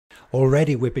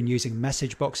Already we've been using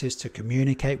message boxes to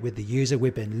communicate with the user.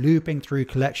 We've been looping through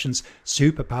collections,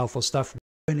 super powerful stuff.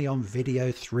 Only on video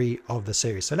 3 of the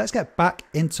series. So let's get back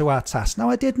into our task. Now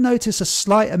I did notice a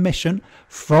slight omission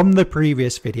from the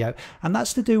previous video, and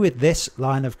that's to do with this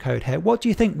line of code here. What do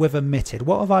you think we've omitted?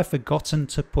 What have I forgotten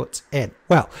to put in?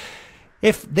 Well,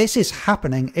 if this is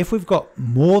happening, if we've got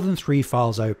more than 3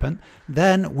 files open,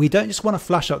 then we don't just want to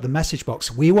flash up the message box.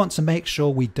 We want to make sure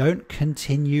we don't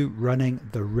continue running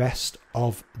the rest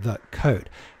of the code.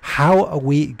 How are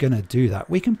we going to do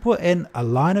that? We can put in a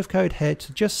line of code here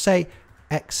to just say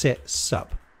exit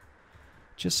sub.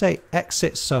 Just say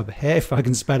exit sub here, if I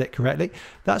can spell it correctly.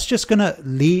 That's just going to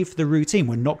leave the routine.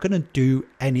 We're not going to do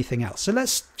anything else. So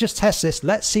let's just test this.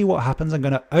 Let's see what happens. I'm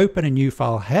going to open a new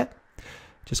file here.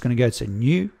 Just going to go to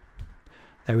new.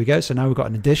 There we go. So now we've got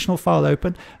an additional file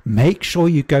open. Make sure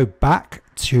you go back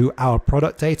to our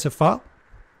product data file.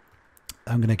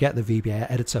 I'm going to get the VBA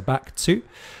editor back to.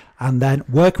 And then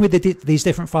working with these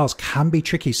different files can be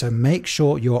tricky. So make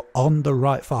sure you're on the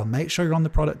right file. Make sure you're on the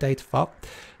product data file.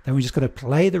 Then we're just going to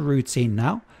play the routine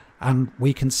now. And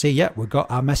we can see, yeah, we've got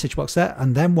our message box there.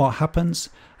 And then what happens?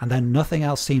 And then nothing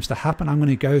else seems to happen. I'm going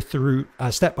to go through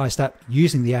step by step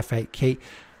using the F8 key.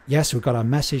 Yes, we've got our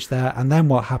message there. And then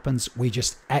what happens? We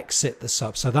just exit the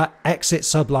sub. So that exit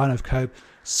sub line of code,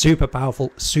 super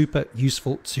powerful, super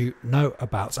useful to know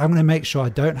about. So I'm going to make sure I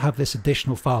don't have this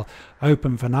additional file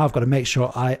open for now. I've got to make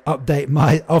sure I update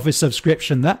my Office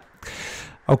subscription there.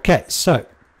 Okay, so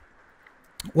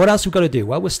what else we've got to do?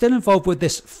 Well, we're still involved with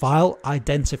this file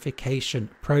identification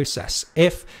process.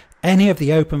 If any of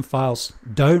the open files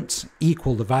don't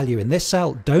equal the value in this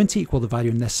cell, don't equal the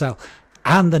value in this cell,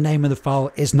 and the name of the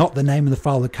file is not the name of the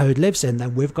file the code lives in,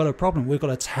 then we've got a problem. We've got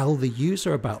to tell the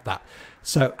user about that.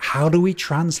 So how do we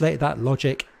translate that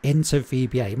logic into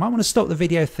VBA? You might want to stop the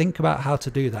video, think about how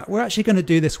to do that. We're actually going to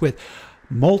do this with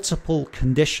multiple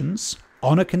conditions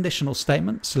on a conditional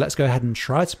statement. So let's go ahead and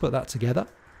try to put that together.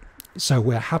 So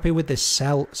we're happy with this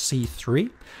cell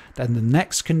C3. Then the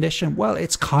next condition, well,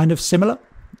 it's kind of similar.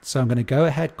 So I'm going to go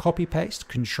ahead, copy paste,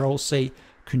 Control C,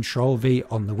 Control V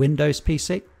on the Windows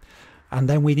PC. And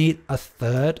then we need a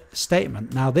third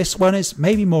statement. Now this one is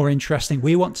maybe more interesting.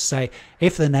 We want to say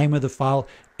if the name of the file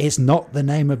is not the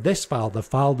name of this file, the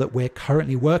file that we're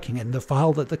currently working in, the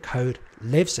file that the code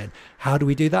lives in. How do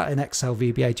we do that in Excel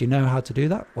VBA? Do you know how to do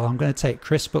that? Well, I'm going to take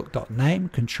chrisbook.name,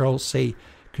 Control C,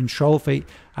 Control V,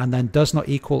 and then does not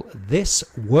equal this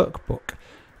workbook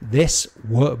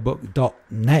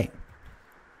 .name.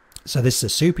 So this is a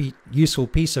super useful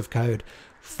piece of code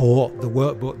for the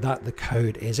workbook that the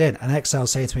code is in. And Excel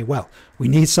saying to me, well, we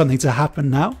need something to happen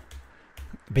now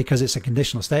because it's a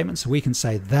conditional statement. So we can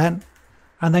say then,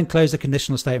 and then close the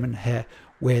conditional statement here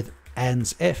with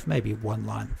ends if, maybe one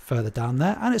line further down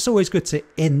there. And it's always good to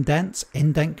indent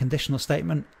conditional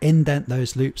statement, indent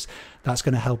those loops. That's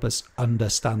going to help us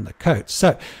understand the code.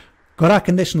 So got our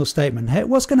conditional statement here.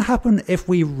 What's going to happen if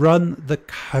we run the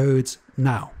code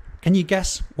now? Can you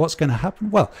guess what's going to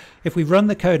happen? Well, if we run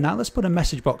the code now, let's put a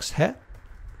message box here.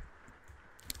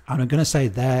 And I'm going to say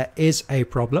there is a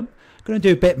problem. I'm going to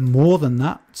do a bit more than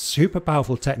that. Super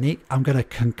powerful technique. I'm going to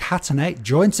concatenate,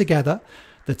 join together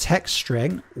the text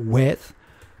string with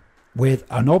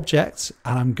an object.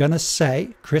 And I'm going to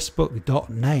say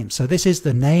chrisbook.name. So this is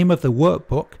the name of the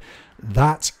workbook.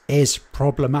 That is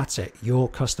problematic. Your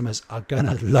customers are going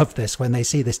to love this when they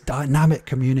see this dynamic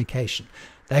communication.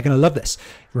 They're going to love this.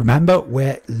 Remember,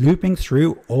 we're looping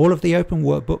through all of the open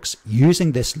workbooks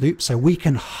using this loop so we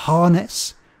can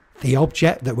harness the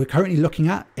object that we're currently looking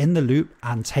at in the loop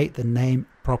and take the name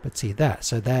property there.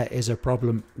 So there is a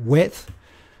problem with,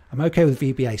 I'm okay with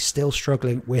VBA, still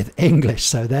struggling with English.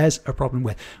 So there's a problem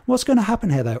with. What's going to happen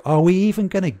here though? Are we even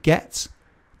going to get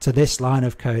to this line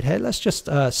of code here? Let's just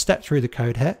step through the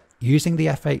code here using the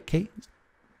F8 key.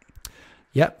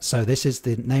 Yep, so this is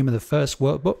the name of the first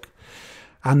workbook.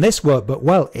 And this workbook,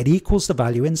 well, it equals the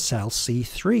value in cell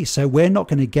C3. So we're not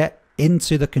going to get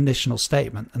into the conditional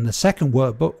statement. And the second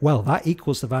workbook, well, that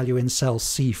equals the value in cell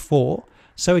C4.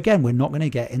 So again, we're not going to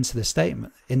get into the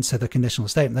statement, into the conditional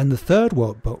statement. Then the third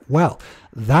workbook, well,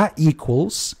 that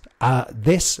equals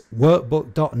this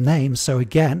workbook.name. So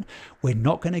again, we're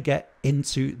not going to get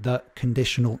into the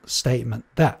conditional statement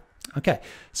there. Okay,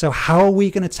 so how are we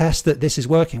going to test that this is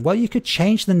working? Well, you could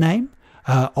change the name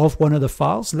of one of the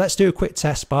files. Let's do a quick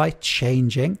test by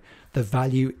changing the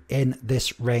value in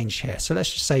this range here. So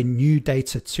let's just say new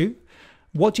data 2.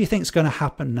 What do you think is going to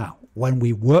happen now? When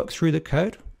we work through the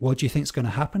code, what do you think is going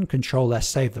to happen? Control S,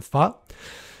 save the file.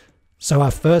 So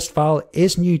our first file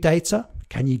is new data.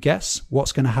 Can you guess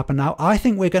what's going to happen now? I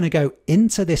think we're going to go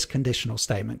into this conditional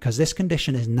statement because this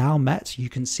condition is now met. You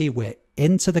can see we're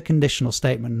into the conditional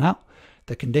statement now.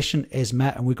 The condition is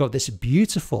met, and we've got this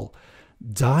beautiful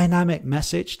dynamic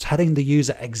message telling the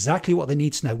user exactly what they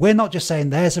need to know. We're not just saying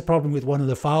there's a problem with one of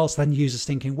the files, then users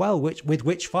thinking, well, with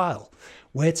which file?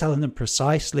 We're telling them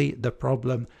precisely the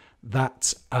problem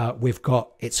that we've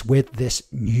got. It's with this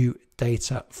new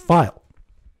data file.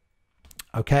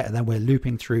 Okay, and then we're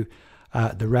looping through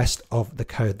the rest of the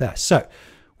code there. So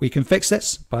we can fix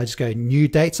this by just going new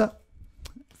data,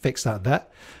 fix that there.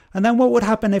 And then what would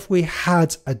happen if we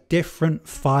had a different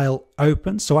file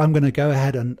open? So I'm going to go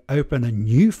ahead and open a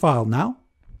new file now.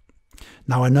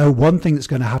 Now I know one thing that's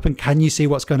going to happen. Can you see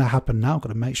what's going to happen now? I've got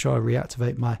to make sure I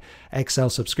reactivate my Excel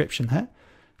subscription here.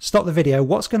 Stop the video.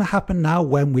 What's going to happen now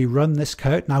when we run this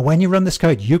code? Now, when you run this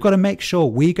code, you've got to make sure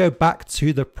we go back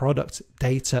to the product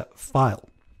data file.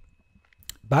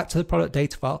 Back to the product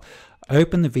data file,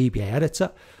 open the VBA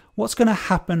editor. What's going to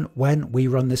happen when we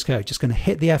run this code? Just going to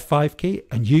hit the F5 key,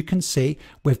 and you can see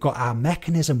we've got our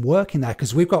mechanism working there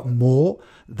because we've got more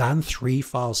than 3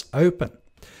 files open.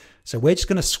 So we're just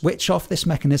going to switch off this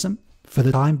mechanism for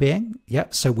the time being.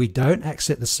 Yep. So we don't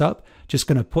exit the sub. Just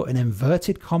going to put an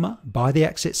inverted comma by the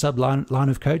exit sub line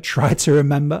of code. Try to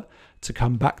remember to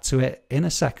come back to it in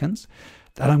a second.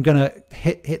 Then I'm going to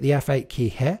hit the F8 key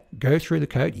here, go through the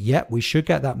code. Yep, we should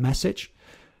get that message.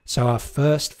 So our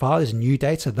first file is new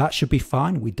data. That should be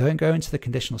fine. We don't go into the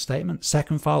conditional statement.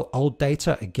 Second file, old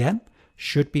data, again,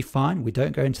 should be fine. We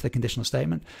don't go into the conditional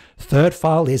statement. Third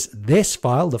file is this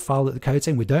file, the file that the code's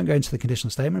in. We don't go into the conditional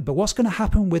statement. But what's going to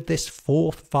happen with this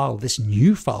fourth file, this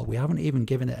new file? We haven't even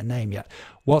given it a name yet.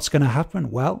 What's going to happen?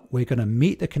 Well, we're going to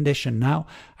meet the condition now,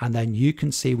 and then you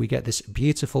can see we get this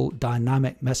beautiful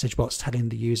dynamic message box telling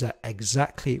the user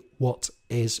exactly what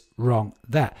is wrong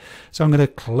there. So I'm going to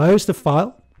close the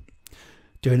file,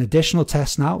 do an additional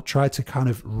test now, try to kind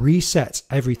of reset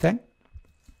everything.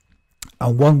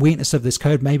 And one weakness of this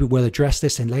code, maybe we'll address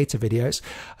this in later videos.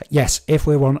 Yes, if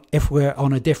we're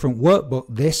on a different workbook,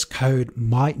 this code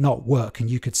might not work, and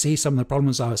you could see some of the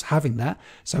problems I was having there.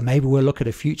 So maybe we'll look at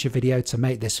a future video to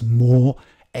make this more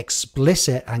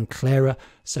explicit and clearer,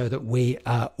 so that we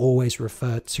always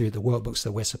refer to the workbooks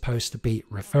that we're supposed to be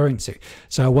referring to.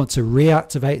 So I want to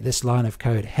reactivate this line of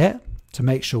code here to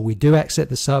make sure we do exit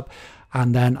the sub.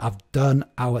 And then I've done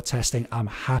our testing. I'm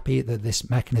happy that this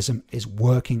mechanism is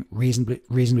working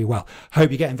reasonably well.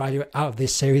 Hope you're getting value out of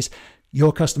this series.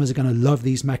 Your customers are going to love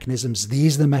these mechanisms.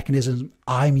 These are the mechanisms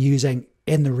I'm using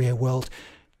in the real world.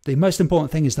 The most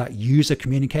important thing is that user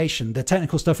communication. The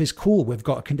technical stuff is cool. We've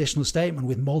got a conditional statement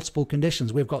with multiple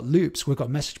conditions. We've got loops. We've got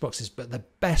message boxes. But the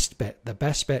best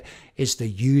bit is the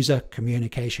user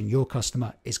communication. Your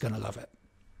customer is going to love it.